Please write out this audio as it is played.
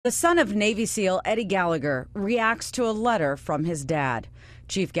The son of Navy SEAL Eddie Gallagher reacts to a letter from his dad.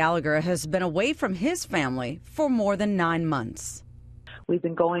 Chief Gallagher has been away from his family for more than 9 months. We've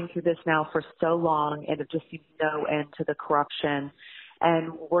been going through this now for so long, and it just seems no end to the corruption.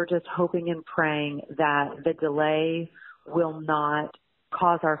 And we're just hoping and praying that the delay will not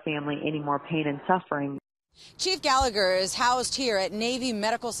cause our family any more pain and suffering. Chief Gallagher is housed here at Navy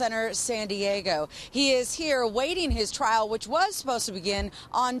Medical Center, San Diego. He is here awaiting his trial, which was supposed to begin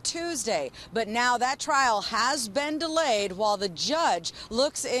on Tuesday. But now that trial has been delayed while the judge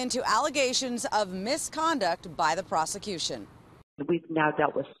looks into allegations of misconduct by the prosecution. We've now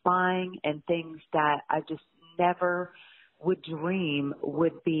dealt with spying and things that I just never would dream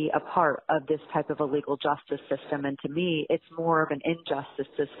would be a part of this type of a legal justice system. And to me, it's more of an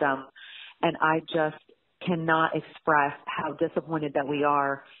injustice system. And I just cannot express how disappointed that we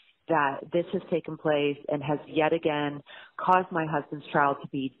are that this has taken place and has yet again caused my husband's trial to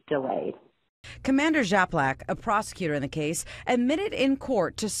be delayed. Commander Zaplak, a prosecutor in the case, admitted in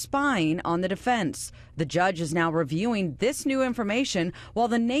court to spying on the defense. The judge is now reviewing this new information while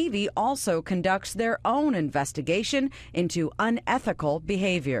the Navy also conducts their own investigation into unethical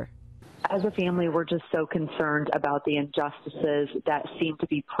behavior. As a family, we're just so concerned about the injustices that seem to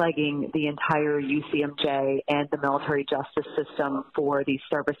be plaguing the entire UCMJ and the military justice system for these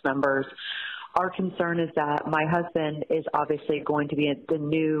service members. Our concern is that my husband is obviously going to be the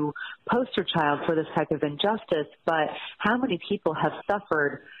new poster child for this type of injustice, but how many people have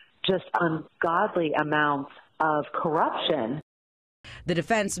suffered just ungodly amounts of corruption? The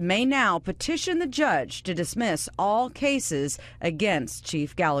defense may now petition the judge to dismiss all cases against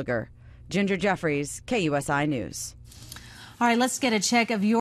Chief Gallagher. Ginger Jeffries, KUSI News. All right, let's get a check of your